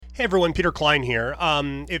Hey everyone, Peter Klein here.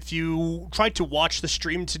 If you tried to watch the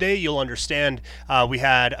stream today, you'll understand we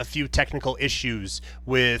had a few technical issues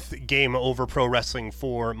with Game Over Pro Wrestling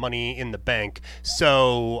for Money in the Bank.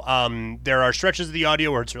 So there are stretches of the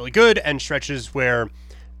audio where it's really good and stretches where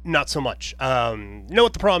not so much. Know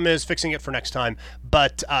what the problem is, fixing it for next time,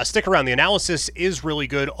 but stick around. The analysis is really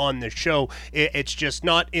good on this show. It's just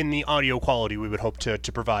not in the audio quality we would hope to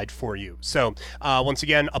provide for you. So once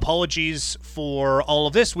again, apologies for all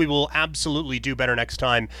of this. We will absolutely do better next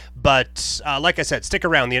time, but like I said, stick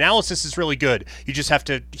around. The analysis is really good. You just have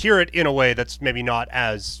to hear it in a way that's maybe not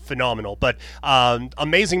as phenomenal, but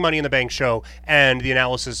amazing Money in the Bank show, and the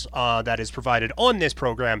analysis that is provided on this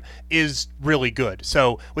program is really good.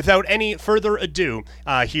 So without any further ado,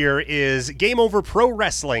 here is Game Over Pro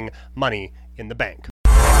Wrestling Money in the Bank.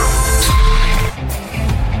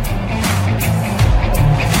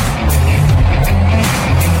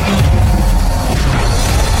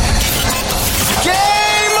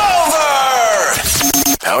 Game over!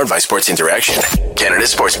 Powered by Sports Interaction, Canada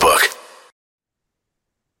Sportsbook.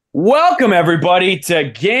 Welcome, everybody, to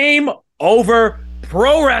Game Over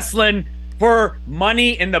Pro Wrestling for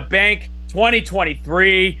Money in the Bank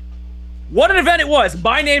 2023. What an event it was.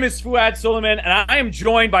 My name is Fuad Suleiman, and I am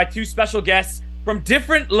joined by two special guests from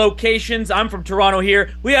different locations. I'm from Toronto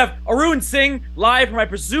here. We have Arun Singh live from, I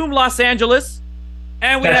presume, Los Angeles.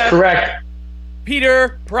 And we That's have correct.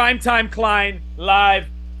 Peter Primetime Klein live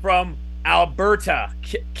from Alberta,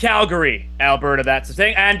 Calgary, Alberta, that's the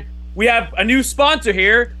thing. And we have a new sponsor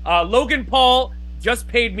here. Logan Paul just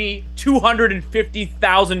paid me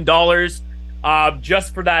 $250,000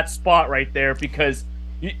 just for that spot right there, because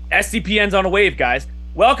SCPN's on a wave, guys.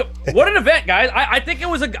 Welcome. What an event, guys. I think that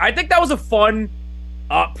was a fun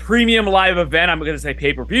premium live event. I'm going to say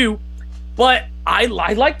pay-per-view, but I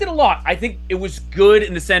liked it a lot. I think it was good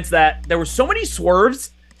in the sense that there were so many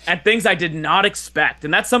swerves and things I did not expect.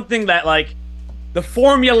 And that's something that, like, the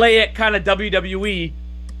formulaic kind of WWE,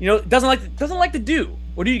 doesn't like to do.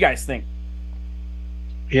 What do you guys think?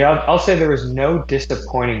 Yeah, I'll say there was no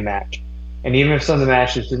disappointing match. And even if some of the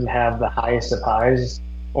matches didn't have the highest of highs,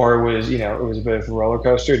 or it was a bit of a roller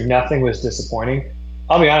coaster, nothing was disappointing.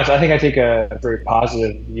 I'll be honest, I think I take a very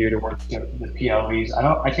positive view towards the PLVs.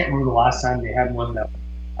 I can't remember the last time they had one that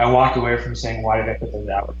I walked away from saying, why did I put those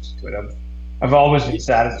hours to it? I've always been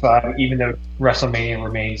satisfied, even though WrestleMania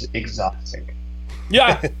remains exhausting.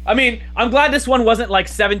 Yeah, I mean, I'm glad this one wasn't like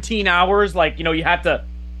 17 hours, like, you had to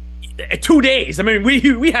 2 days. I mean,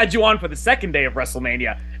 we had you on for the second day of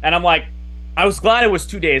WrestleMania, and I'm like, I was glad it was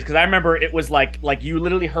 2 days, because I remember it was like you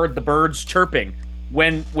literally heard the birds chirping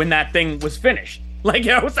when that thing was finished. Like,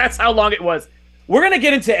 that's how long it was. We're going to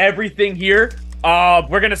get into everything here.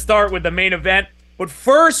 We're going to start with the main event. But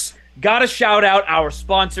first, got to shout out our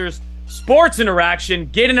sponsors, Sports Interaction.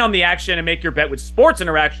 Get in on the action and make your bet with Sports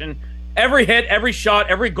Interaction. Every hit, every shot,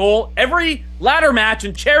 every goal, every ladder match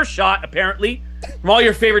and chair shot, apparently, from all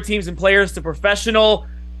your favorite teams and players to professional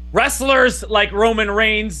wrestlers like Roman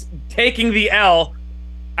Reigns taking the L.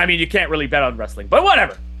 I mean, you can't really bet on wrestling, but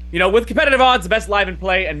whatever. With competitive odds, the best live and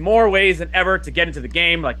play, and more ways than ever to get into the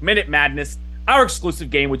game, like Minute Madness, our exclusive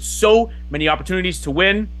game with so many opportunities to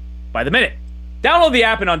win by the minute. Download the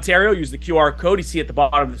app in Ontario, use the QR code you see at the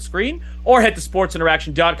bottom of the screen, or head to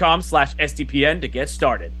sportsinteraction.com/SDPN to get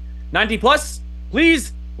started. 19 plus,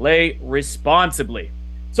 please play responsibly.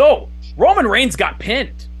 So, Roman Reigns got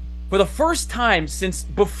pinned for the first time since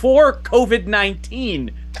before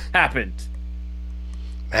COVID-19 happened.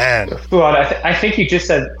 Man. Well, I think you just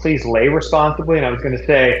said, please lay responsibly, and I was going to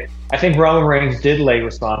say, I think Roman Reigns did lay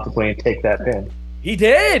responsibly and take that pin. He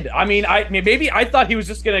did. I mean, I thought he was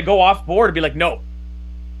just going to go off board and be like, no.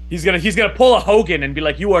 He's gonna pull a Hogan and be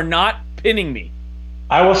like, you are not pinning me.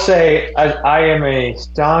 I will say, I am a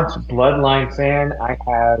staunch Bloodline fan. I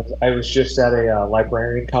was just at a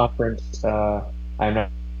librarian conference. I'm not a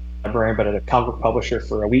librarian, but at a comic book publisher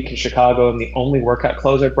for a week in Chicago, and the only workout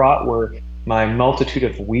clothes I brought were my multitude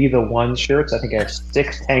of We the Ones shirts. I think I have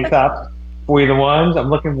 6 tank tops for We the Ones. I'm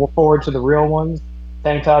looking forward to the real ones,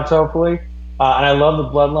 tank tops, hopefully. And I love the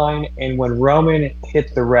Bloodline. And when Roman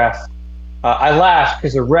hit the ref, I laughed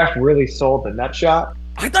because the ref really sold the nut shot.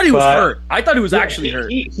 I thought he was hurt. I thought he was actually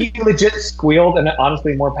hurt. He legit squealed, and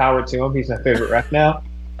honestly, more power to him. He's my favorite ref now.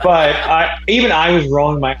 But I was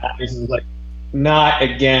rolling my eyes and was like, not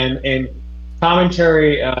again. And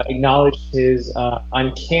commentary acknowledged his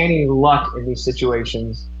uncanny luck in these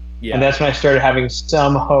situations. Yeah. And that's when I started having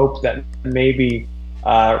some hope that maybe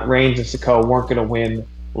Reigns and Sikoa weren't going to win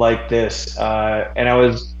like this. And I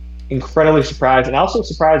was incredibly surprised, and also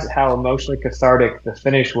surprised at how emotionally cathartic the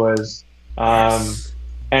finish was. Yes.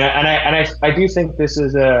 I do think this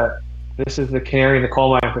is the canary in the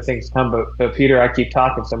coal mine for things to come. But Peter, I keep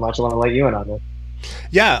talking so much, I want to let you in on this.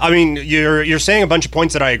 Yeah, I mean, you're saying a bunch of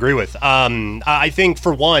points that I agree with. I think,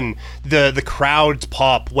 for one, the crowd's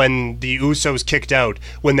pop when the Usos kicked out,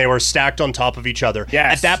 when they were stacked on top of each other.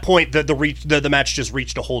 Yes. At that point, the match just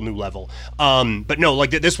reached a whole new level. But no,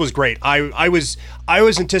 like, this was great. I was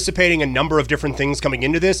anticipating a number of different things coming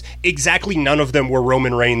into this. Exactly none of them were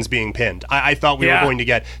Roman Reigns being pinned. I thought we were going to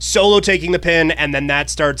get Solo taking the pin, and then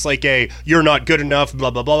that starts like you're not good enough,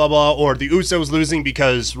 blah, blah, blah, blah, blah, or the Usos losing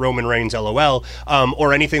because Roman Reigns, LOL.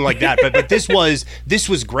 Or anything like that, but this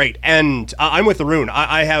was great, and I'm with Arun.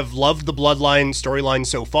 I have loved the Bloodline storyline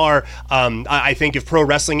so far. I think if pro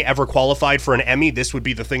wrestling ever qualified for an Emmy, this would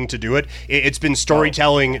be the thing to do it. It's been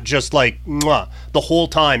storytelling just like the whole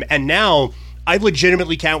time, and now I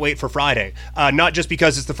legitimately can't wait for Friday. Not just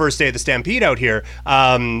because it's the first day of the Stampede out here,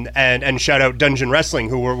 and shout out Dungeon Wrestling,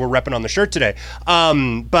 who we're repping on the shirt today,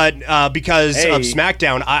 but because of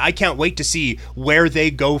SmackDown, I can't wait to see where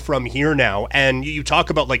they go from here now. And you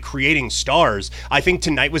talk about like creating stars. I think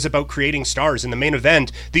tonight was about creating stars. In the main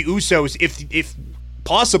event, the Usos, if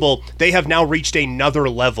possible, they have now reached another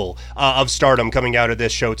level of stardom coming out of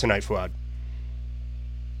this show tonight, Fuad.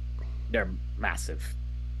 They're massive.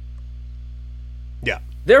 Yeah.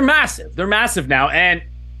 They're massive. They're massive now. And,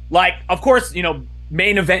 like, of course,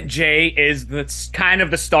 main event Jay is kind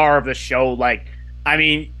of the star of the show. Like, I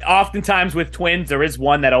mean, oftentimes with twins, there is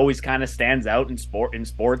one that always kind of stands out in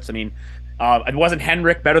sports. I mean, it wasn't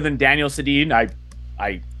Henrik better than Daniel Sedin.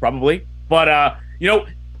 I probably. But,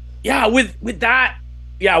 with that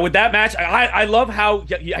match, I love how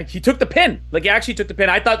he took the pin. Like, he actually took the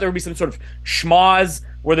pin. I thought there would be some sort of schmoz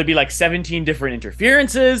where there'd be, like, 17 different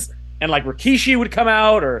interferences. And like Rikishi would come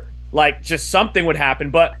out, or like just something would happen.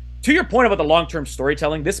 But to your point about the long-term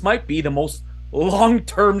storytelling, this might be the most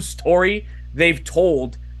long-term story they've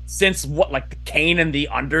told since the Kane and the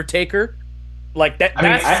Undertaker. Like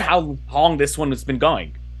that's how long this one has been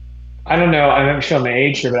going. I don't know. I'm not showing my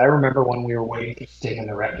age here, but I remember when we were waiting for Sting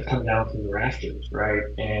to come down from the rafters, right,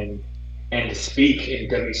 and to speak in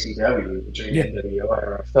WCW during the NWO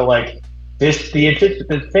era. So like the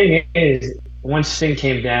thing is, once Sting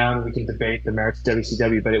came down, we can debate the merits of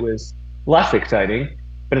WCW, but it was less exciting.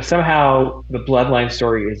 But if somehow the Bloodline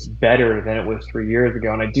story is better than it was 3 years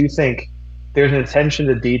ago, and I do think there's an attention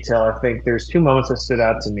to detail. I think there's two moments that stood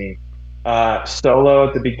out to me. Solo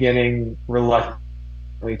at the beginning,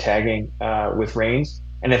 reluctantly tagging with Reigns,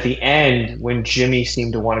 and at the end when Jimmy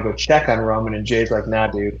seemed to want to go check on Roman, and Jay's like, "Nah,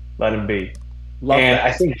 dude, let him be." Love that.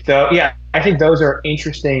 I think those are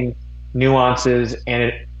interesting nuances,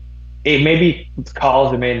 and it may be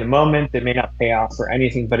calls they made in the moment. They may not pay off for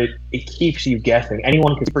anything, but it keeps you guessing.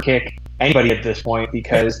 Anyone can super kick anybody at this point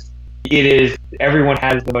because everyone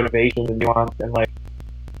has the motivation, the nuance, and like,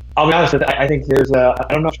 I'll be honest with you, I think there's I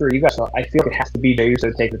don't know if you guys know, I feel like it has to be Jey Uso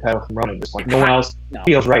to take the title from Roman at this point. No one else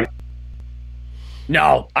feels right.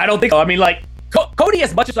 No, I don't think so. I mean, like, Cody,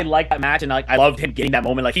 as much as I like that match and like I loved him getting that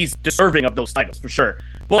moment, like he's deserving of those titles for sure.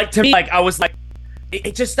 But like to me, like I was like,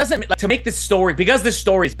 it just doesn't, like, to make this story, because this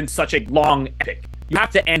story's been such a long epic, you have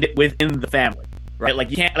to end it within the family, right? Like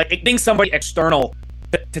you can't, like, getting somebody external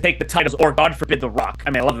to take the titles, or God forbid The Rock.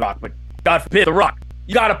 I mean, I love The Rock, but God forbid The Rock.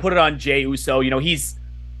 You got to put it on Jey Uso. He's,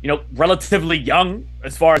 relatively young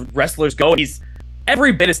as far as wrestlers go. He's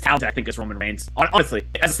every bit as talented, I think, as Roman Reigns. Honestly,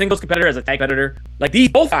 as a singles competitor, as a tag competitor, like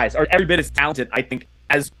both guys are every bit as talented, I think,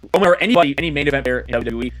 as Roman or anybody, any main event player in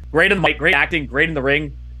WWE. Great in the mic, great acting, great in the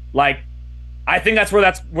ring. Like, I think that's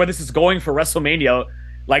where this is going for WrestleMania.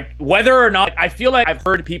 Like, whether or not, I feel like I've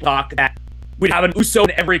heard people talk that we'd have an Uso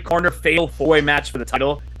in every corner fatal 4-way match for the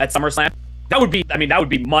title at SummerSlam. That would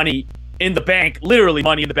be money in the bank, literally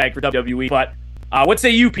money in the bank for WWE. But what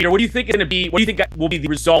say you, Peter? What do you think is going to be? What do you think will be the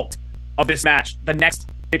result of this match, the next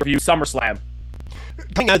pay-per-view, SummerSlam?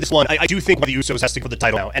 Coming out of this one, I do think the Usos has to go for the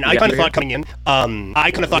title now, and I kind of thought coming in,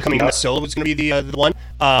 that Solo was going to be the one,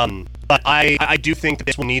 but I do think that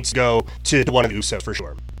this one needs to go to one of the Usos for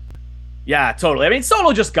sure. Yeah, totally. I mean,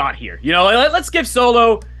 Solo just got here. Let's give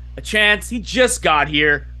Solo a chance. He just got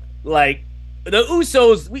here. Like, the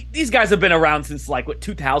Usos, these guys have been around since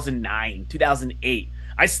 2009, 2008.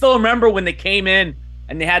 I still remember when they came in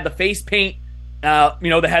and they had the face paint. They had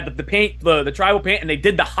the paint, the tribal paint, and they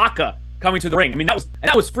did the haka coming to the ring. I mean,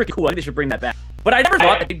 that was freaking cool. I think they should bring that back. But I never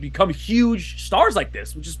thought that they'd become huge stars like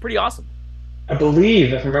this, which is pretty awesome. I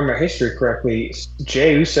believe, if I remember history correctly,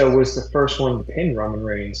 Jey Uso was the first one to pin Roman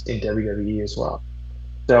Reigns in WWE as well.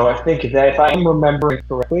 So I think that if I'm remembering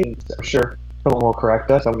correctly, I'm sure someone will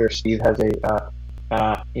correct us. I wonder if Steve has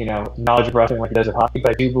knowledge of wrestling like he does of hockey,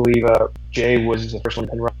 but I do believe Jay was the first one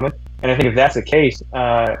to pin Roman. And I think if that's the case,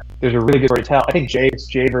 there's a really good story to tell. I think Jay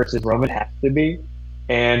versus Roman has to be,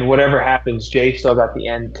 and whatever happens, Jay still got the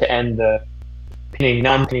end to end the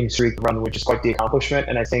non-pinning streak of Roman, which is quite the accomplishment.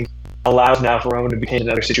 And I think allows now for Roman to be pinned in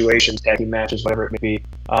other situations, tag team matches, whatever it may be,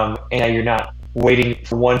 and you're not waiting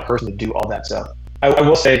for one person to do all that stuff. I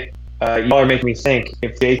will say, y'all are making me think,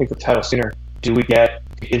 if they take the title sooner,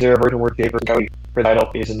 is there a version where Jay versus Cody for the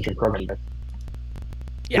title is in the program?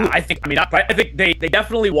 Yeah, I think they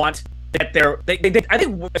definitely want that I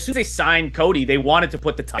think as soon as they signed Cody, they wanted to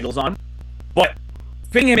put the titles on, but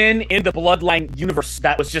fitting him in the Bloodline universe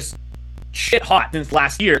that was just shit hot since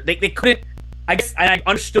last year, they couldn't. I guess I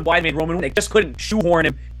understood why they made Roman win. They just couldn't shoehorn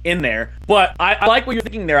him in there. But I like what you're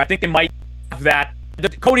thinking there. I think they might have that.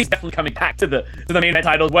 Cody's definitely coming back to the main event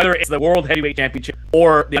titles, whether it's the World Heavyweight Championship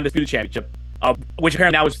or the Undisputed Championship, which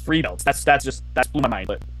apparently now is 3 belts. That's blew my mind.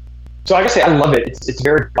 But so like I say, I love it. It's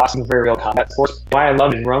very boxing, very real combat sports. Why I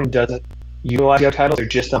love it is Roman doesn't utilize the titles; they're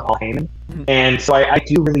just on Paul Heyman, and so I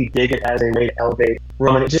do really dig it as a way to elevate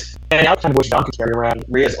Roman. And I kind of wish Dom could carry around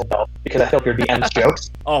Rhea's belt because I feel like there'd be endless jokes.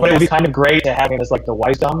 But it would be kind of great to have him as like the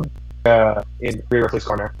wise Dom in Rhea Ripley's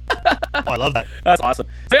corner. I love that. That's awesome.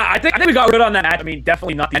 So yeah, I think we got good on that match. I mean,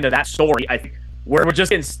 definitely not the end of that story. I think we're just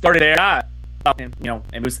getting started there. And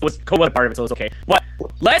it was Cody was part of it, so it was okay. But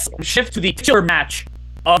let's shift to the titular match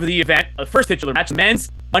of the event, the first titular match, men's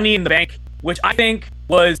Money in the Bank, which I think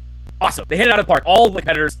was awesome. They hit it out of the park. All the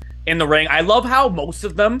competitors in the ring. I love how most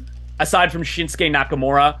of them, aside from Shinsuke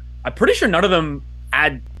Nakamura, I'm pretty sure none of them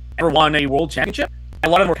had ever won a world championship. A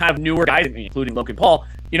lot of them were kind of newer guys, including Logan Paul.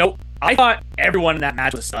 I thought everyone in that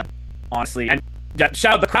match was stunned, honestly. And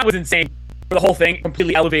shout out, the crowd was insane for the whole thing.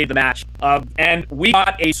 Completely elevated the match. And we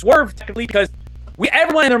got a swerve, technically, because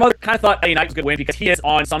everyone and their mother kind of thought LA Knight was going to win because he is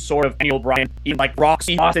on some sort of Daniel Bryan, even like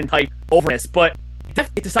Roxy Austin type overness. But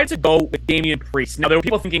it decided to go with Damian Priest. Now, there were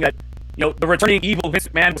people thinking that, the returning evil Vince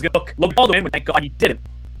McMahon was going to look Logan Paul to win, but thank God he didn't.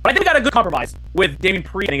 But I think we got a good compromise with Damian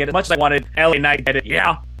Priest getting it as much as I wanted LA Knight to get it.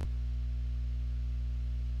 Yeah.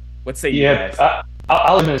 What say you guys?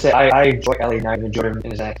 I was going to say, I enjoy LA Knight and enjoyed him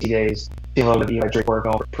in his NXT days. Seeing a little bit of Drake work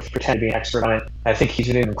on, pretend to be an expert on it. I think he's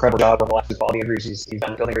doing an incredible job over the last with all the injuries he's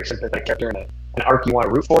done, building a very sympathetic character and an arc you want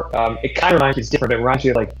to root for. It kind of reminds me, it's different, but it reminds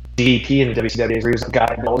me of like DDP in the WCW days where he was a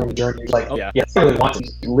guy building the journey. He was like, that's what he wants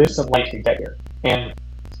to live some life to get here. And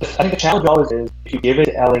I think the challenge always is, if you give it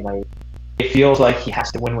to LA Knight, it feels like he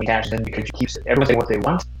has to win when he cashes in because he keeps everyone saying what they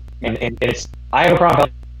want. And it's, I have a problem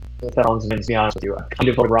with that, to be honest with you. I kind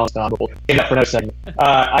of voted Rollins down, but we'll get that for another segment.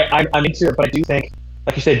 I'm into it, but I do think,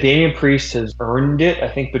 like you said, Damian Priest has earned it. I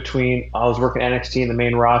think between I was working NXT and the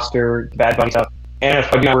main roster, the Bad Bunny stuff, and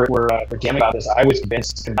if we're jamming about this, I was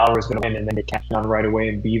convinced Finn Balor was going to win, and then they catch on right away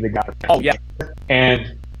and be the guy.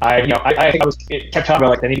 And I think it kept talking about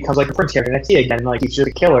like then he becomes like a Prince character in NXT again, like he's just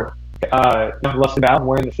a killer. Nothing left about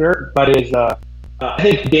wearing the shirt, but I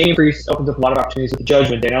think Damian Priest opens up a lot of opportunities with the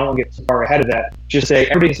Judgment. They don't get too far ahead of that. Just say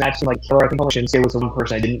everybody's match seemed like killer. I think only Shinsuke was the one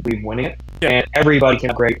person I didn't believe winning it, and everybody came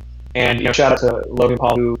out great. And shout out to Logan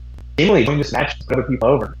Paul, who seemingly doing this match to put other people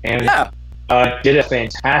over, and did a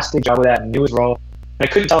fantastic job with that and knew his role. And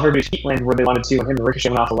I couldn't tell if everybody's feet landed where they wanted to, and him and Ricochet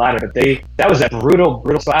went off the ladder, but that was a brutal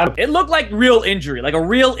slap. It looked like real injury, like a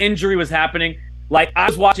real injury was happening. Like I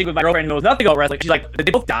was watching with my girlfriend who knows nothing about wrestling. She's like, "Did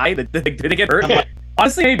they both die? Did they get hurt?" I'm like,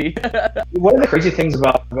 honestly, maybe. One of the crazy things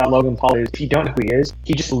about Logan Paul is if you don't know who he is,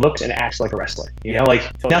 he just looks and acts like a wrestler.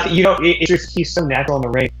 Nothing. It's just he's so natural in the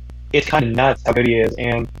ring. It's kind of nuts how good he is.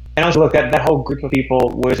 And also look, that whole group of people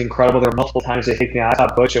was incredible. There were multiple times they hit me. I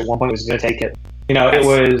thought Butch at one point was going to take it. It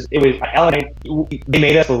was LA. They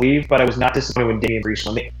made us believe, but I was not disappointed when Damian Priest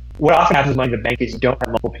won. What often happens with Money in the Bank is you don't have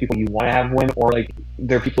multiple people you want to have win, or like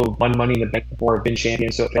there are people who won Money in the Bank before have been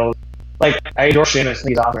champions, so it feels like I adore Sheamus. I think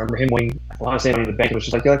he's awesome. I remember him winning. I want to say Money in the Bank, which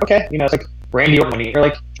is like you're like okay, it's like Randy Orton money. You're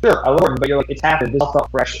like sure, I love Orton, but you're like it's happened. This all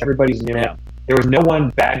felt fresh. Everybody's new. Yeah. There was no one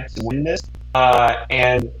bad to win this, but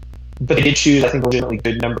they did choose I think legitimately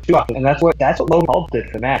good number 2 option, and that's what Logan Paul did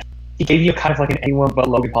for the match. He gave you kind of like an anyone but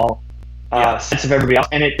Logan Paul sense of everybody else,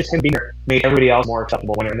 and it just him being there made everybody else more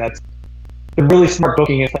acceptable winner, and that's the really smart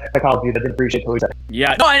booking and psychology that didn't appreciate Cody.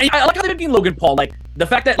 Yeah, no, and I like how they're being Logan Paul. Like the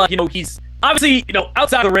fact that he's obviously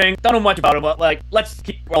outside the ring, don't know much about him, but like let's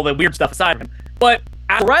keep all the weird stuff aside from him. But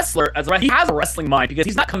as a wrestler, he has a wrestling mind because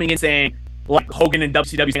he's not coming in saying like Hogan in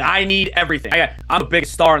WCW saying I need everything. I'm the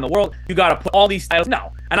biggest star in the world. You got to put all these titles.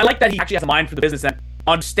 No, and I like that he actually has a mind for the business and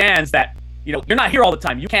understands that you're not here all the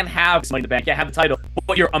time. You can't have this Money in the Bank, you can't have the title,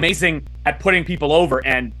 but you're amazing at putting people over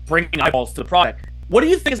and bringing eyeballs to the product. What do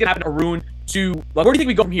you think is going to happen to Arun? Where do you think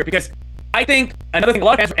we go from here? Because I think another thing, a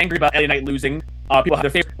lot of fans are angry about LA Knight losing People have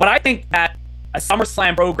their favorites. But I think that a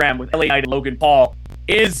SummerSlam program with LA Knight and Logan Paul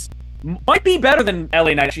might be better than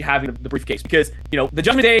LA Knight actually having the briefcase, because, you know, the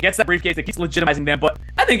Judgment Day gets that briefcase, it keeps legitimizing them, but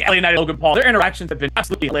I think LA Knight and Logan Paul, their interactions have been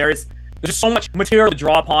absolutely hilarious. There's just so much material to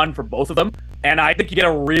draw upon for both of them, and I think you get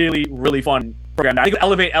a really, really fun program. I think it'll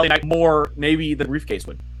elevate LA Knight more maybe than the briefcase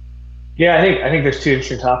would. Yeah, I think there's two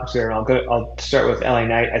interesting topics there, and I'll start with LA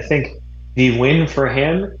Knight. I think the win for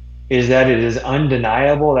him is that it is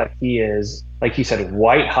undeniable that he is, like you said,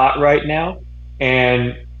 white hot right now,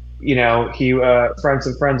 and you know, he friends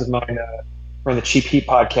of mine from the Cheap Heat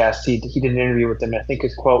podcast, he did an interview with them, and I think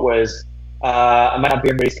his quote was, "I might not be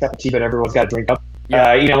everybody's cup of tea, but everyone's got to drink up."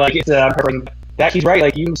 Yeah. You know, like it's that he's right.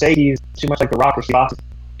 Like, you can say he's too much like The Rock or Steve Austin.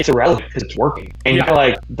 It's irrelevant because it's working. And you're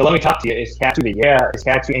like, the Let Me Talk to You is catchy. Yeah, it's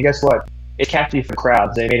catchy. And guess what? It's catchy for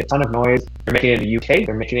crowds. They made a ton of noise. They're making it in the UK.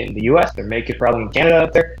 They're making it in the US. They're making it probably in Canada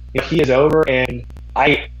up there. You know, he is over, and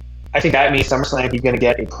I think that means SummerSlam he's going to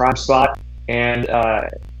get a prime spot. And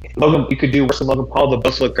Logan, you could do worse than Logan Paul. The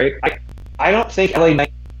both look great. I don't think LA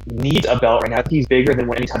Knight needs a belt right now. He's bigger than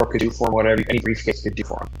what any title could do for him, whatever any briefcase could do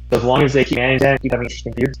for him. So as long as they keep managing that, keep having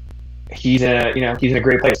interesting feuds, he's in a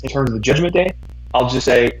great place. In terms of the Judgment Day, I'll just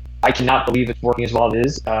say I cannot believe it's working as well as it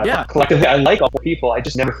is. Collectively, I like all four people. I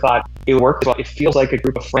just never thought it would work as well. It feels like a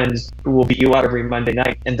group of friends who will beat you out every Monday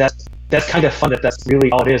night, and that's kind of fun. That's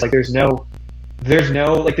really all it is. Like there's no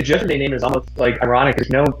like the Judgment Day name is almost like ironic. There's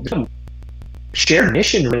no shared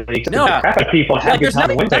mission really. No, crap at people and have a good time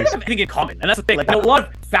and win things. They have anything in common, and that's the thing. Like, you know, a lot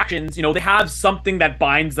of factions, you know, they have something that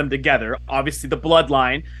binds them together. Obviously, the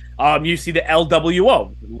Bloodline. You see the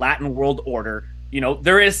LWO, Latin World Order. You know,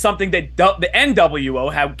 there is something that the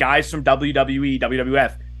NWO have guys from WWE,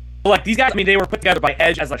 WWF. But like these guys, I mean, they were put together by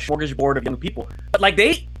Edge as a smorgasbord of young people. But like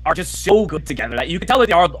they are just so good together that you can tell that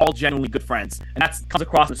they are all genuinely good friends, and that comes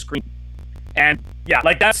across the screen. And yeah,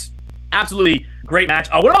 like that's absolutely great match.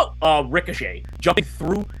 What about Ricochet jumping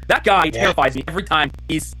through? That guy terrifies me every time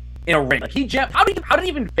he's in a ring. Like he jumped. How did he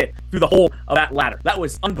even fit through the hole of that ladder? That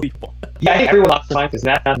was unbelievable. Yeah, I think everyone lost their mind because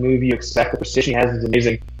that's not the move you expect. The precision he has is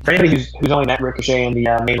amazing. For anybody who's only met Ricochet in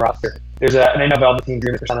the main roster, there's and I know Velveteen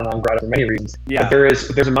Dream is persona non grata for many reasons. Yeah. But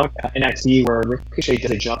there's a moment in NXT where Ricochet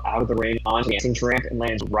does a jump out of the ring onto the entrance ramp and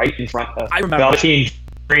lands right in front of Velveteen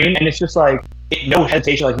Dream, and it's just like no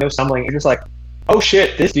hesitation, like no stumbling. It's just like, oh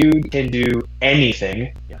shit, this dude can do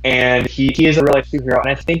anything, and he is a real life superhero. And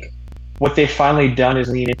I think what they've finally done is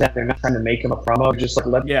lean into that. They're not trying to make him a promo, just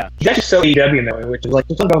like he's actually so AEW in that way, which is like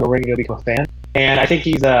just don't go to the ring and become a fan. And I think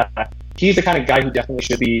he's the kind of guy who definitely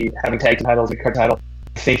should be having tag team titles and card title.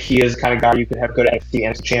 I think he is the kind of guy you could have go to NXT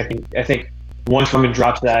and as a champion. I think once Roman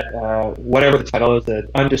drops that, whatever the title is, the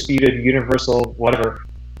undisputed, universal, whatever.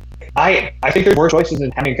 I think there's more choices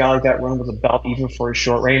in having a guy like that run with a belt even for a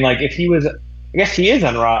short reign. Like if he was, I guess he is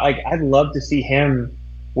on Raw. Like I'd love to see him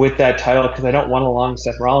with that title because I don't want a long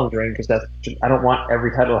Seth Rollins reign because I don't want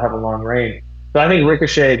every title to have a long reign. So I think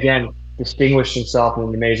Ricochet again distinguished himself in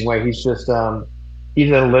an amazing way. He's just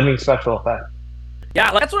he's a living special effect.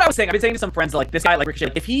 Yeah, that's what I was saying. I've been saying to some friends like this guy, like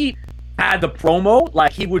Ricochet, if he had the promo,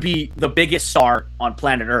 like he would be the biggest star on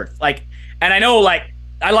planet Earth. Like, and I know, like,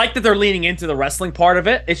 I like that they're leaning into the wrestling part of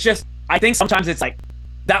it. It's just, I think sometimes it's like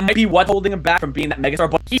that might be what's holding him back from being that megastar.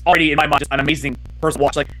 But he's already, in my mind, just an amazing person to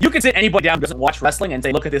watch. Like, you can sit anybody down who doesn't watch wrestling and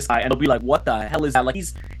say, "Look at this guy," and they'll be like, "What the hell is that?" Like,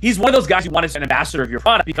 he's one of those guys you want as an ambassador of your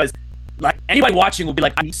product because. Like anybody watching will be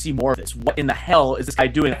like, I need to see more of this. What in the hell is this guy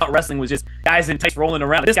doing? I thought wrestling was just guys in tights rolling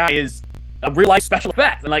around. This guy is a real life special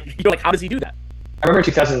effect. And like, you're like, how does he do that? I remember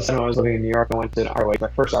 2007 when I was living in New York. I went to an ROH, my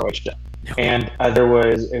first ROH show, and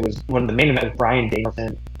it was one of the main events was Bryan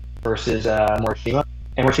Danielson versus Morishima.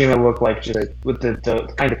 And Morishima looked like just with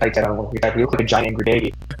the kind of tights I don't know, he looked like a giant angry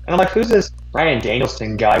baby. And I'm like, who's this Bryan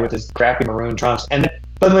Danielson guy with his crappy maroon trunks? And then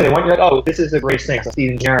suddenly they went, you're like, oh, this is the greatest thing. I saw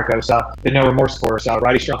Steven Jericho, saw the No Remorse Corps, saw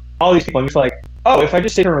Roddy Strong, all these people. I'm just like, oh, if I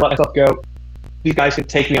just sit here and let myself go, these guys could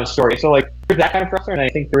take me on a story. So like, there's that kind of wrestler, and I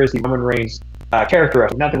think there is the Roman Reigns character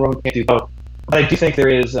wrestler. Not that Roman can't do both, but I do think there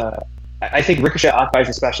is. I think Ricochet occupies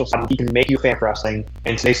a special spot. He can make you a fan of wrestling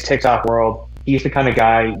in today's TikTok world. He's the kind of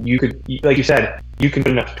guy you could, like you said, you can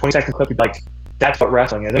put in a 20-second clip. You'd be like, that's what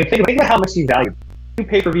wrestling is. I mean, think about how much he's valued. 2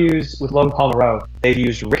 pay-per-views with Logan Paul in a row, they've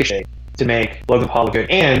used Ricochet to make Logan Paul look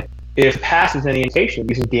good. And if past is any indication,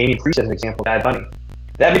 using Damian Priest as an example, Bad Bunny,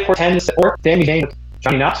 that may portend or Sami Zayn with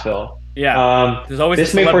Johnny Knoxville. Yeah, there's always a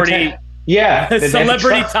celebrity.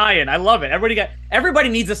 Celebrity tie-in. I love it. Everybody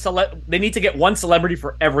needs They need to get one celebrity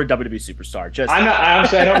for every WWE superstar.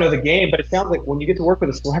 Honestly, I don't know the game, but it sounds like when you get to work with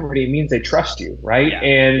a celebrity, it means they trust you,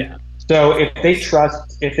 right? So if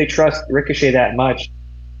they trust Ricochet that much,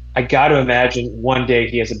 I got to imagine one day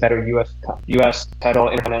he has a better U.S. title,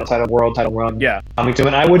 Intercontinental title, World title run coming to him.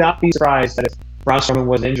 And I would not be surprised that if Braun Strowman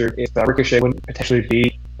was injured, if Ricochet wouldn't potentially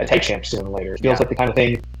be a tag champ sooner or later. It feels like the kind of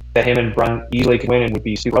thing that him and Braun easily could win and would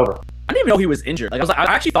be super over. I didn't even know he was injured. Like I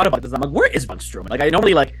actually thought about this. I'm like, where is Braun Strowman? Like I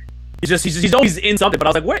normally like he's always in something, but I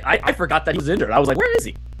was like, where? I forgot that he was injured. I was like, where is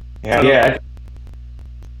he? Yeah.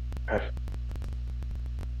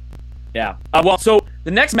 Yeah. Well, so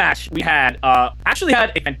the next match we had actually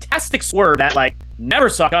had a fantastic swerve that like never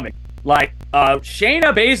saw coming. Like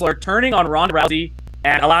Shayna Baszler turning on Ronda Rousey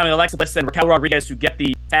and allowing Alexa Bliss and Raquel Rodriguez to get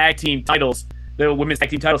the tag team titles, the women's tag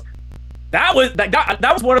team titles. That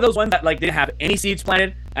was one of those ones that like didn't have any seeds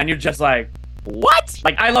planted, and you're just like, what?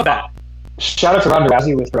 Like I love that. Shout out to Ronda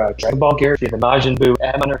Rousey with her Dragon Ball gear. She had the Majin Buu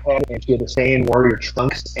M on her head, and she had the Saiyan Warrior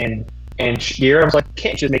trunks and gear. I was like,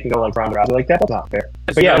 can't just make me go like Ronda Rousey. Like that's not fair.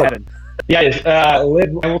 But yeah, Liv,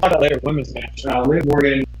 and we'll talk about later. Women's match. Liv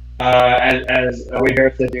Morgan, as Wade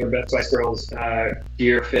Barrett said, doing Best Spice Girls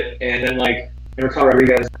gear fit, and then like Raquel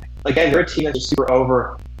Rodriguez. Again, their team is super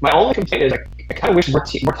over. My only complaint is like I kind of wish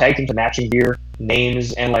more tag teams with matching gear,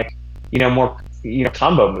 names, and like more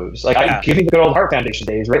combo moves. Like I give me the good old Hart Foundation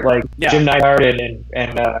days, right? Like Jim Neidhart and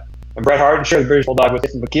Bret Hart, and sure the British Bulldog was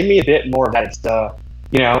different, but give me a bit more of that. It's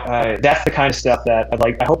that's the kind of stuff that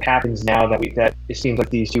I hope happens now that it seems like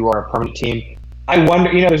these two are a permanent team. I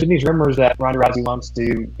wonder, there's been these rumors that Ronda Rousey wants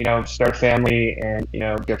to, start a family and,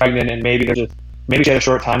 get pregnant, and maybe she had a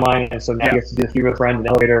short timeline, and so now you have to do the feud with a friend in the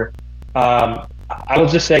elevator. I will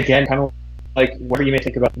just say again, kind of like whatever you may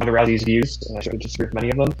think about Ronda Rousey's views, and I should disagree with many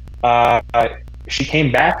of them. She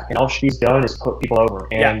came back, and all she's done is put people over.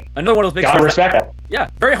 And another one of those big gotta respect that. Yeah,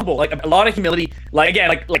 very humble. Like a lot of humility. Like again,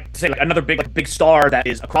 like say like another big star that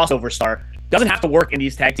is a crossover star doesn't have to work in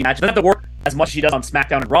these tag team matches. Doesn't have to work as much as she does on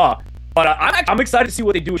SmackDown and Raw. But I'm excited to see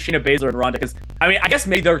what they do with Shayna Baszler and Ronda, because I guess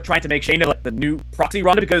maybe they're trying to make Shayna like the new proxy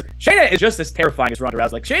Ronda, because Shayna is just as terrifying as Ronda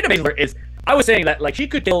Rousey. Like Shayna Baszler is. I was saying that like she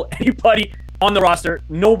could kill anybody on the roster.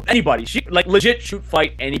 Anybody. She like legit shoot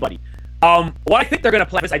fight anybody. What I think they're gonna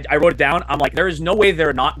play is I wrote it down. I'm like, there is no way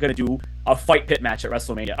they're not gonna do a fight pit match at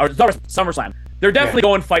WrestleMania or SummerSlam. They're definitely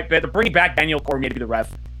going fight pit. They're bringing back Daniel Cormier to be the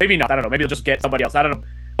ref. Maybe not. I don't know. Maybe they'll just get somebody else. I don't know.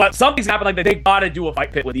 But something's happened. Like they gotta do a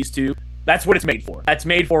fight pit with these two. That's what it's made for. That's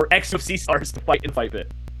made for ex-UFC stars to fight in fight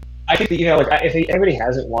pit. I think that, if anybody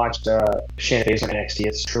hasn't watched Shayna Baszler in NXT,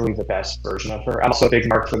 it's truly the best version of her. I'm also a big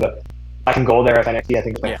mark for the Black and Gold era of NXT. I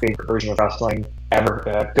think it's my favorite version of wrestling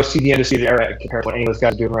ever. Go see the Undisputed Era compared to what any of those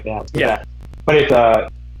guys are doing right now. But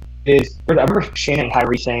it is. I remember Shayna and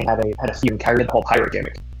Kairi Sane had a feud, and Kairi did the whole pirate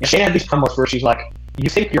gimmick. And Shayna had these promos where she's like, "You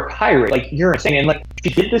think you're a pirate? Like you're insane." And like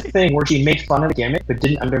she did this thing where she made fun of the gimmick but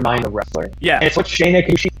didn't undermine the wrestler. Yeah. And it's what Shayna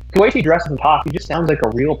can. The way she dresses and talks, she just sounds like a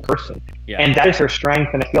real person. Yeah. And that is her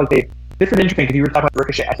strength. And I feel like this is interesting because you were talking about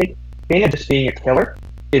Ricochet. I think Shayna just being a killer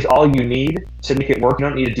is all you need to make it work. You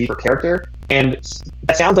don't need a deeper character. And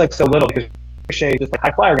that sounds like so little because Ricochet is just like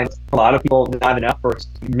high flyer against a lot of people, not enough, or it's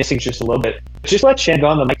missing just a little bit. Just let Shayna go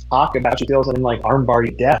on the mic talk about she feels in like armbar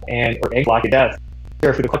to death or egg lock to death,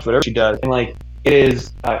 or for the clutch, whatever she does. And like it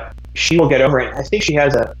is, she will get over it. I think she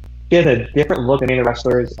has a different look than any of the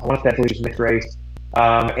wrestlers. I want to say she's mixed race,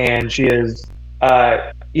 and she is,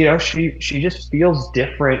 she just feels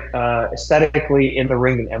different aesthetically in the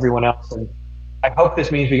ring than everyone else. And I hope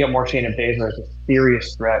this means we get more Shayna Baszler as a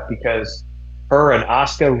serious threat, because her and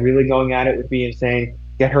Asuka really going at it would be insane.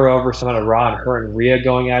 Get her over some of Raw, and her and Rhea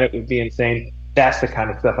going at it would be insane. That's the kind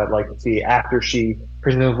of stuff I'd like to see after she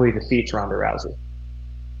presumably defeats Ronda Rousey.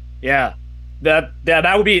 Yeah, that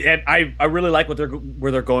would be. And I really like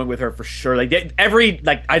where they're going with her for sure. Like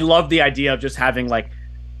I love the idea of just having like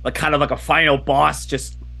kind of like a final boss,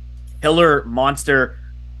 just killer monster.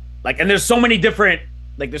 Like, and there's so many different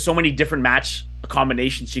match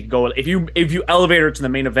combinations she could go with. If you elevate her to the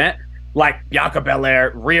main event, like Bianca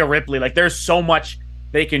Belair, Rhea Ripley, like there's so much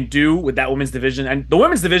they can do with that women's division, and the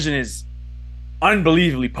women's division is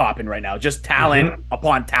unbelievably popping right now. Just talent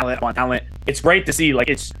upon talent upon talent. It's great to see. Like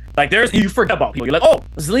it's like you forget about people. You're like, oh,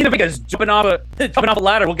 Zelina Vega's jumping off a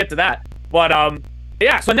ladder. We'll get to that. But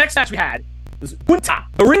yeah. So next match we had was Gunta,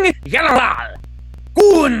 the Ring General.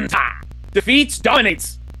 Gunta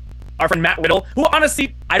dominates our friend Matt Riddle, who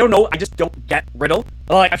honestly, I don't know. I just don't get Riddle.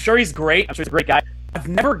 Like I'm sure he's great. I'm sure he's a great guy. I've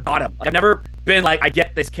never got him. Like, I've never been like, I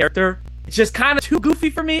get this character. It's just kind of too goofy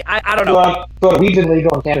for me. I don't know. But we've been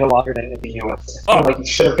legal in Canada longer than in the US. I feel like you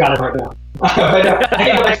should have got it right now. But I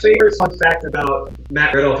think my favorite fun fact about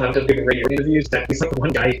Matt Riddle, if I'm just giving Randy Orton interviews, that he's like the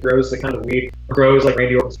one guy who grows the kind of weed, grows like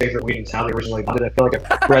Randy Orton's favorite weed, and how they originally bought it. I feel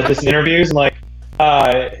like I've read this in interviews, and like,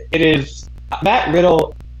 it is Matt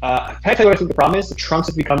Riddle can I tell you what I think the problem is? The trunks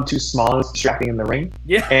have become too small and it's distracting in the ring.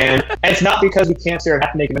 Yeah. And it's not because we can't stare at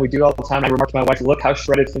half naked and we do it all the time. I remark to my wife, look how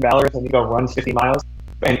shredded Finn Balor is when we go run 50 miles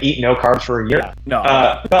and eat no carbs for a year. Yeah. No.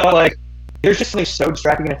 But like, there's just something so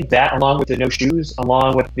distracting, and I think that, along with the no shoes,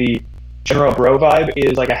 along with the general bro vibe,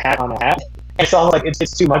 is like a hat on a hat. And it's all like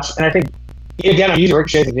it's too much. And I think, again, I'm using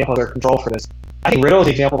Ricochet as an example of their control for this. I think Riddle is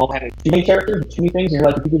the example of having too many characters, too many things, and you're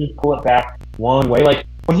like, if you could just pull it back one way. Like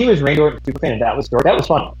when he was Randy Orton Superfan, that was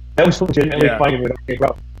fun. That was legitimately funny with OK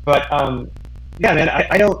Bro. But yeah, man,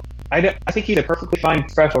 I think he's a perfectly fine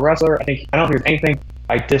professional wrestler. I don't think there's anything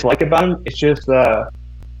I dislike about him. It's just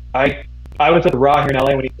I was at the Raw here in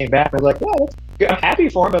LA when he came back. And I was like, "Yeah, that's good. I'm happy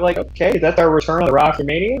for him." But like, okay, that's our return on the Raw after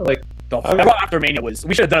Mania. Like, that Raw after Mania was.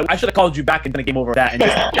 We should have done. I should have called you back and done a game over that. And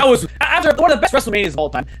that was after one of the best WrestleManias of all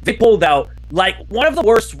time. They pulled out like one of the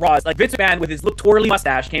worst Raws. Like Vince McMahon with his little twirly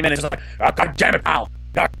mustache came in and just like, oh, God damn it, pal!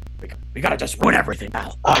 We gotta just ruin everything,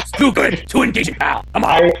 pal. It's too good, too engaging, pal. Come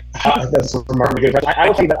on. That's remarkably good. I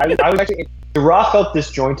will say that I was actually the Raw felt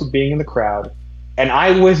disjointed being in the crowd. And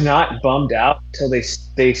I was not bummed out till they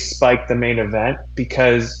spiked the main event,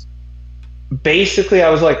 because basically I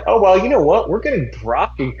was like, oh, well, you know what? We're getting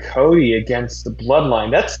Brock and Cody against the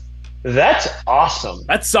Bloodline. That's awesome.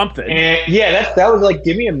 That's something. And yeah, that was like,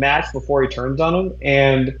 give me a match before he turns on him.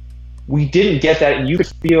 And we didn't get that. And you could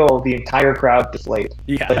feel the entire crowd deflate.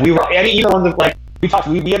 Yeah. Like we were, and even on the, like,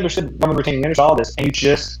 we understood Roman retaining all this, and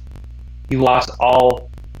you lost all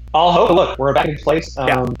hope. But look, we're back in place.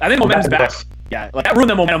 I think momentum's back. Yeah, like that ruined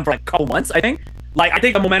the momentum for like a couple months, I think. Like, I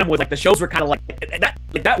think the momentum was like the shows were kind of like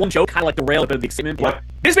that one show kind of like derailed a bit of the excitement. But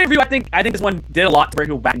this pay-per-view, I think this one did a lot to bring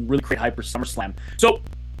people back and really create hype for SummerSlam. So,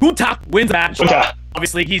 Gunther wins the match.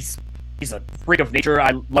 Obviously, he's a freak of nature.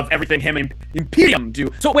 I love everything him and Imperium do.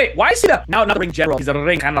 So wait, why is he now not the ring general? He's a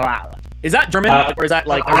ring general. Is that German or is that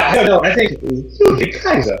like? I don't know. I think he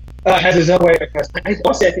kind of has his own way. Honestly,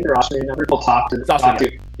 I think they're Austrian. People talk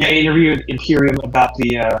to. Yeah, he interviewed Imperium about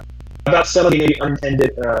about some of the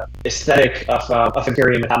unintended aesthetic of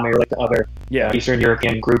Imperium and how they relate to other Eastern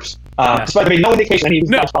European groups. Despite no indication that he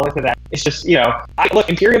was probably for that. It's just, look,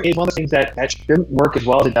 Imperium is one of the things that shouldn't work as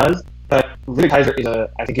well as it does. But Ludwig Kaiser is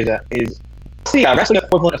the wrestling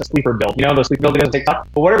equivalent of a sleeper build. You know, those sleeper build videos on TikTok?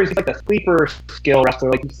 But whatever, he's like the sleeper skill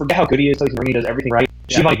wrestler. Like, you forget how good he is. Like, he does everything right.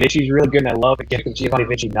 Giovanni Vinci really good, and I love the gift of Giovanni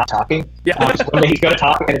Vinci not talking. Just one day he's going to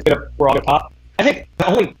talk, and we're all going to talk. I think the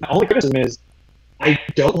only criticism is, I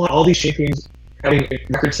don't want all these champions having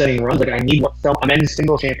record-setting runs. Like, I need a men's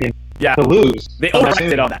single champion to lose. They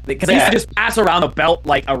overacted on that because they used to just pass around the belt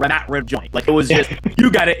like a Matt Ridd joint. Like, it was just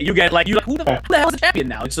you get it. Like, who the hell is the champion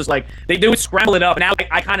now? It's just like they would scramble it up. And now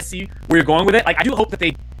I kind of see where you're going with it. Like, I do hope that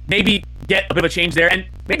they maybe get a bit of a change there, and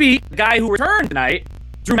maybe the guy who returned tonight,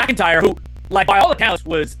 Drew McIntyre, who, like, by all accounts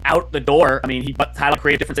was out the door. I mean, he had a lot of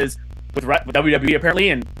creative differences with WWE apparently,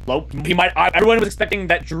 and everyone was expecting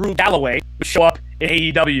that Drew Galloway would show up in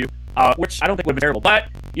AEW, which I don't think would have been terrible. But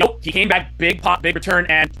he came back, big pop, big return,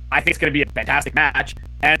 and I think it's going to be a fantastic match.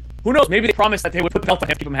 And who knows? Maybe they promised that they would put the belt on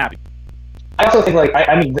him, keep him happy. I also think, like,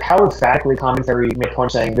 I mean, how emphatically commentary made a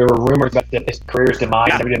point saying there were rumors about his career's demise.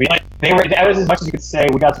 Yeah. WWE. Like, that was as much as you could say.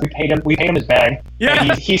 We paid him his bag. Yeah,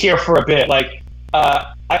 and he's here for a bit. Like,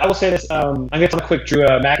 I will say this. I'm going to tell a quick Drew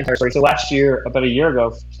McIntyre story. So last year, about a year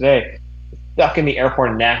ago today, stuck in the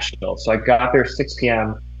airport in Nashville. So I got there 6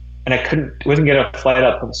 p.m. and wasn't getting a flight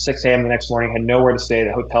up until 6 a.m. the next morning. Had nowhere to stay.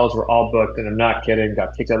 The hotels were all booked, and I'm not kidding.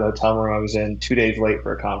 Got kicked out of the hotel room I was in 2 days late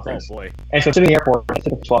for a conference. Oh boy! And so I'm sitting in the airport. It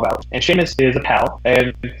took 12 hours. And Sheamus is a pal,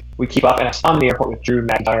 and we keep up. And I saw him in the airport with Drew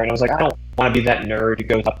McIntyre, and I was like, I don't want to be that nerd who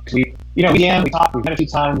goes up. We talked. We've met a few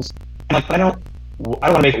times. And like, I don't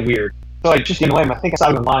want to make it weird. So I just gave away him. I think I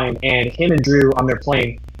saw him in line, and him and Drew on their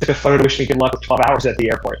plane took a photo to wish me good luck with 12 hours at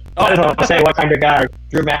the airport. I don't know to say what kind of guy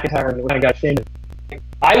Drew McIntyre and what kind of guy Sheamus.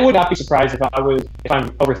 I would not be surprised if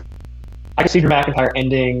I'm over. I could see Drew McIntyre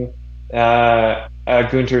ending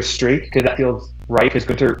Gunther's streak, because that feels right, because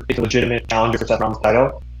Gunther is a legitimate challenger for Seth Rollins'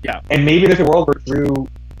 title. Yeah. And maybe there's a world where Drew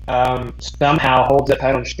somehow holds that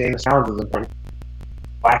title and Sheamus challenges him.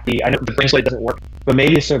 Wacky. I know the bracelet doesn't work, but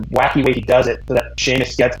maybe it's a wacky way he does it so that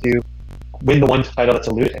Sheamus gets to win the one title that's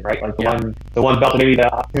eluded him, right? Like the one belt, maybe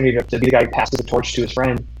the opportunity to be the guy who passes the torch to his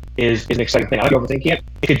friend is an exciting thing. I don't overthink it.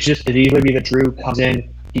 It could just as easily be that Drew comes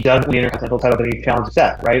in, he does win the Intercontinental title, then he challenges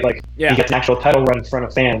Seth, right? Like, he gets an actual title run in front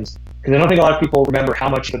of fans. Because I don't think a lot of people remember how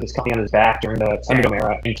much he put this company on his back during the Thunderdome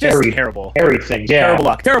era. And carried things. Yeah. Terrible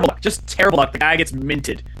luck. Just terrible luck. The guy gets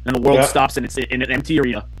minted, and the world stops, and it's in an empty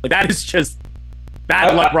arena. Like, that is just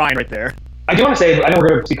bad luck, Brian, right there. I do want to say, I know we're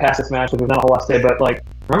going to see past this match, but there's not a whole lot to say, but, like,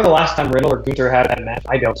 remember the last time Riddle or Gunther had a match?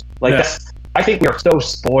 I don't. Like, I think we are so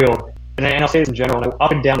spoiled and I'll say this in general, and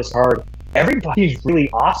up and down this card, everybody's really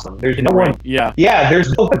awesome. There's no one. Yeah. Yeah,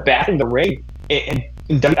 there's no one bad in the ring. And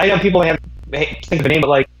I know people think of a name, but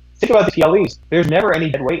like, think about the PLEs. There's never any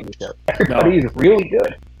dead weight in the show. Everybody is really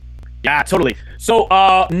good. Yeah, totally. So,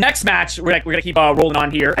 next match, we're gonna keep rolling on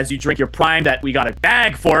here as you drink your Prime that we got a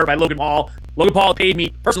bag for by Logan Paul. Logan Paul paid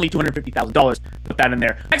me personally $250,000 to put that in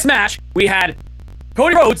there. Next match, we had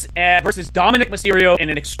Cody Rhodes versus Dominic Mysterio in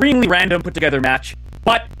an extremely random put-together match.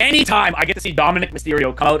 But anytime I get to see Dominic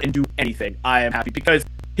Mysterio come out and do anything, I am happy because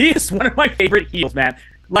he is one of my favorite heels, man.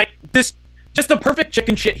 Like, just a perfect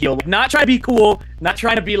chicken shit heel. Like, not trying to be cool, not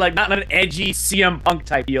trying to be like, not an edgy CM Punk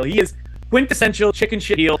type heel. He is quintessential chicken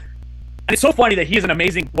shit heel. And it's so funny that he is an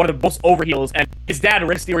amazing, one of the most over heels, and his dad,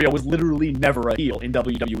 Rey Mysterio, was literally never a heel in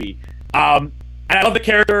WWE. And I love the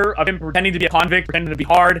character of him pretending to be a convict, pretending to be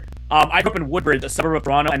hard. I grew up in Woodbridge, a suburb of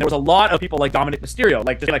Toronto, and there was a lot of people like Dominic Mysterio,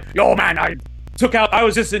 like, just like, yo, man, I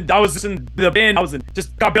was just in the bin,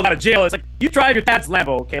 just got bailed out of jail. It's like, you drive your dad's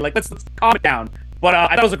Lambo, okay? Like, let's calm it down. But I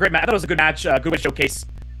thought it was a great match. I thought it was a good match, good way to showcase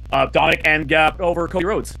Dominic and over Cody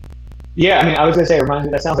Rhodes. Yeah, I mean, I was gonna say, it reminds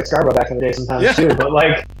me, that sounds like Scarborough back in the day sometimes too. But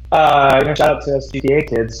like, shout out to us GTA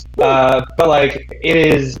kids. But like, it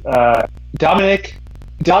is Dominic.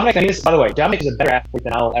 I mean, by the way, Dominic is a better athlete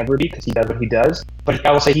than I'll ever be because he does what he does. But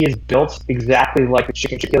I will say he is built exactly like the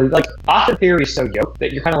chicken heel. Like, Austin Theory is so yoked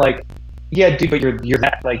that you're kind of like, yeah, dude, but you're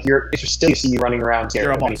not like it's just still you see you running around.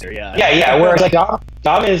 You're a monster, yeah. Yeah. Whereas like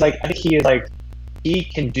Dom is like, I think he is like, he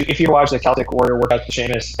can do. If you watch the Celtic Warrior workouts with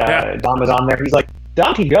Sheamus, Dom was on there. He's like,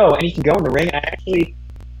 Dom can go and he can go in the ring. And actually,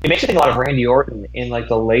 it makes me think a lot of Randy Orton in like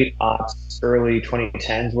the late aughts, early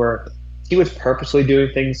 2010s, where he was purposely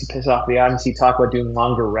doing things to piss off the audience. He talked about doing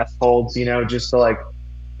longer rest holds, just to like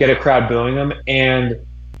get a crowd booing him. And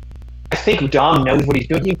I think Dom knows what he's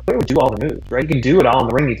doing. He can clearly do all the moves, right? He can do it all in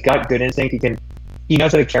the ring. He's got good instinct. He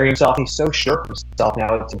knows how to carry himself. He's so sure of himself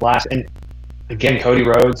now. It's a blast. And again, Cody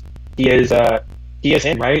Rhodes, he is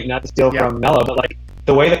him, right? Not to steal from Mello, but like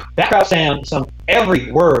the way that crowd sounds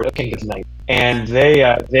every word of King of Tonight. And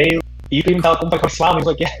you can even tell by Coach Smiling, he's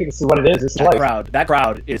like, yeah, this is what it is. This is life. That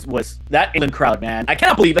crowd was that England crowd, man. I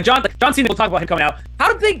cannot believe, like John Cena will talk about him coming out.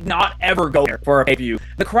 How did they not ever go there for a pay-per-view?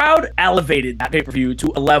 The crowd elevated that pay-per-view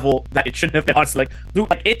to a level that it shouldn't have been, honestly.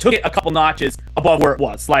 Like it took it a couple notches above where it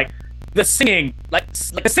was. Like the singing, like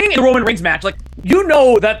the singing in the Roman Reigns match, like,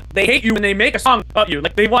 that they hate you when they make a song about you.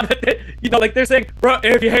 Like they want like they're saying, bro,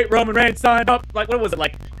 if you hate Roman Reigns, sign up. Like, what was it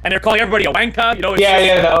like? And they're calling everybody a wanker,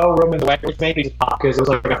 Roman the wanker, which made me just pop because it was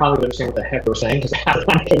like I finally could understand what the heck they were saying because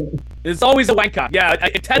it's always a wanker. Yeah,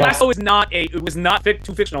 Ted Lasso was not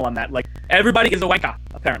too fictional on that. Like everybody is a wanker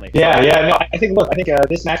apparently. Yeah. No, I think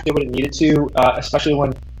this match did what it needed to, especially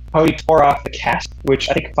when Cody tore off the cast, which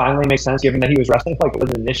I think finally makes sense given that he was wrestling like it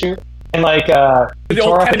wasn't an issue. And like the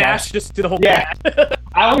old Kevin Nash just did the whole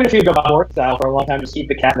I wanted to see go Bob Orton style for a long time, just keep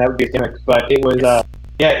the cat, and that would be a gimmick. But it was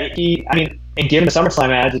and given the SummerSlam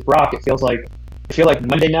ads with Brock, I feel like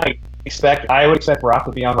Monday night. I would expect Brock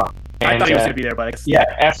to be on Raw. I thought he was gonna be there, but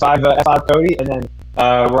F5 Cody, and then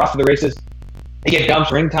we're off to the races. Again,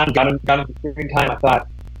 Dom's ring time, got him ring time. I thought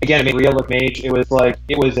again, it made Real look mage. It was a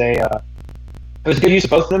good use of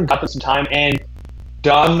both of them. Got them some time, and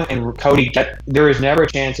Dom and Cody, there is never a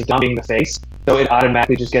chance of Dom being the face, so it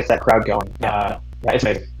automatically just gets that crowd going. It's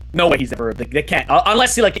amazing. No way he's ever, they can't,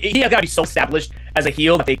 unless he has got to be so established as a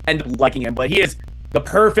heel that they end up liking him, but he is the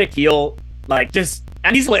perfect heel, like,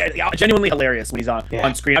 and he's genuinely hilarious when he's on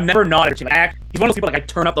screen. I've never not he's one of those people, like, I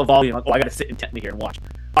turn up the volume, like, I gotta sit intently here and watch.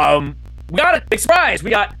 We got a big surprise, we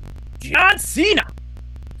got John Cena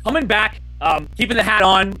coming back, keeping the hat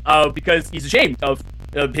on, because he's ashamed of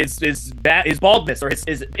his baldness, or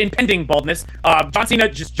his impending baldness. John Cena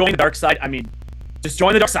just joined the dark side. I mean, just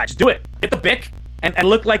join the dark side. Just do it. Get the Bic and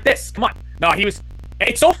look like this. Come on. No,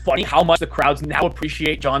 it's so funny how much the crowds now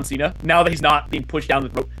appreciate John Cena now that he's not being pushed down the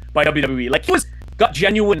throat by WWE. Like, he got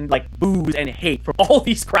genuine, like, boos and hate from all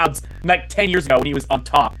these crowds like 10 years ago when he was on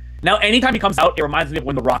top. Now, anytime he comes out, it reminds me of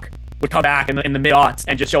when The Rock would come back in the mid-aughts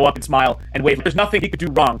and just show up and smile and wave. There's nothing he could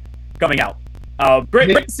do wrong coming out. Great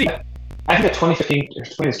to see. I think that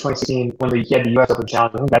 2016, when he had the U.S. Open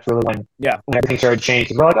Challenge, I think that's really when everything started to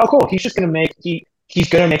change. And we're like, oh, cool, he's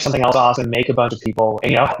gonna make something else awesome, make a bunch of people,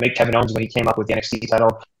 and make Kevin Owens when he came up with the NXT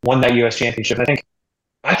title, won that U.S. Championship. And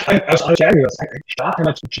I think I was on the chat, I was shocked how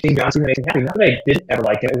much James Johnson made him happy. Not that I didn't ever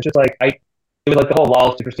like him. It was just like it was like the whole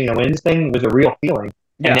Lawless to Christina wins thing was a real feeling.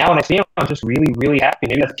 And now when I see him, I'm just really, really happy.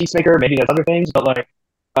 Maybe that's Peacemaker, maybe that's other things, but like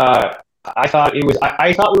I thought we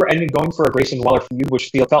were ending going for a Grayson Waller feud,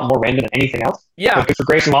 which felt more random than anything else. Yeah. But for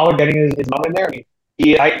Grayson Waller getting his moment in there, I mean,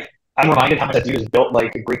 I'm reminded how much that dude is built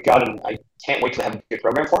like a Greek god, and I can't wait to have a good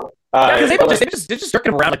program for him. Because they're just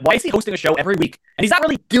jerking him around. Like, why is he hosting a show every week? And he's not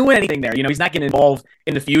really doing anything there. You know, he's not getting involved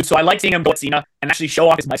in the feud. So I like seeing him go at Cena and actually show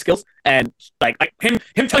off his mic skills. And like him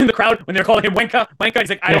telling the crowd when they're calling him Wenka, he's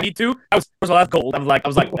like, I don't need to. That's gold. I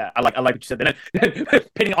was like, yeah, I like what you said. Then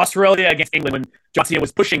pitting Australia against England when John Cena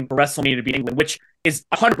was pushing for WrestleMania to beat England, which is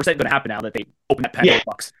 100% going to happen now that they open that Pandora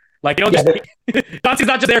box. Like, you know, John Cena's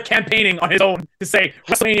not just there campaigning on his own to say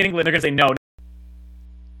WrestleMania in England. They're going to say no.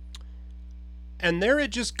 And there it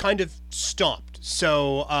just kind of stopped.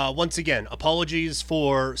 So once again, apologies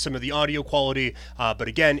for some of the audio quality. But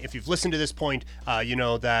again, if you've listened to this point, you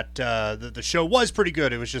know that the show was pretty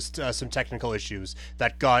good. It was just some technical issues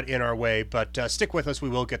that got in our way. But stick with us. We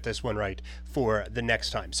will get this one right for the next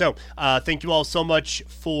time. So thank you all so much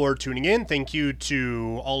for tuning in. Thank you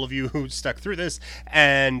to all of you who stuck through this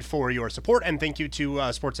and for your support. And thank you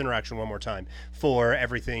to Sports Interaction one more time for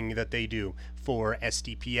everything that they do for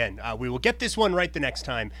SDPN. We will get this one right the next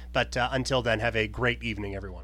time, but until then, have a great evening, everyone.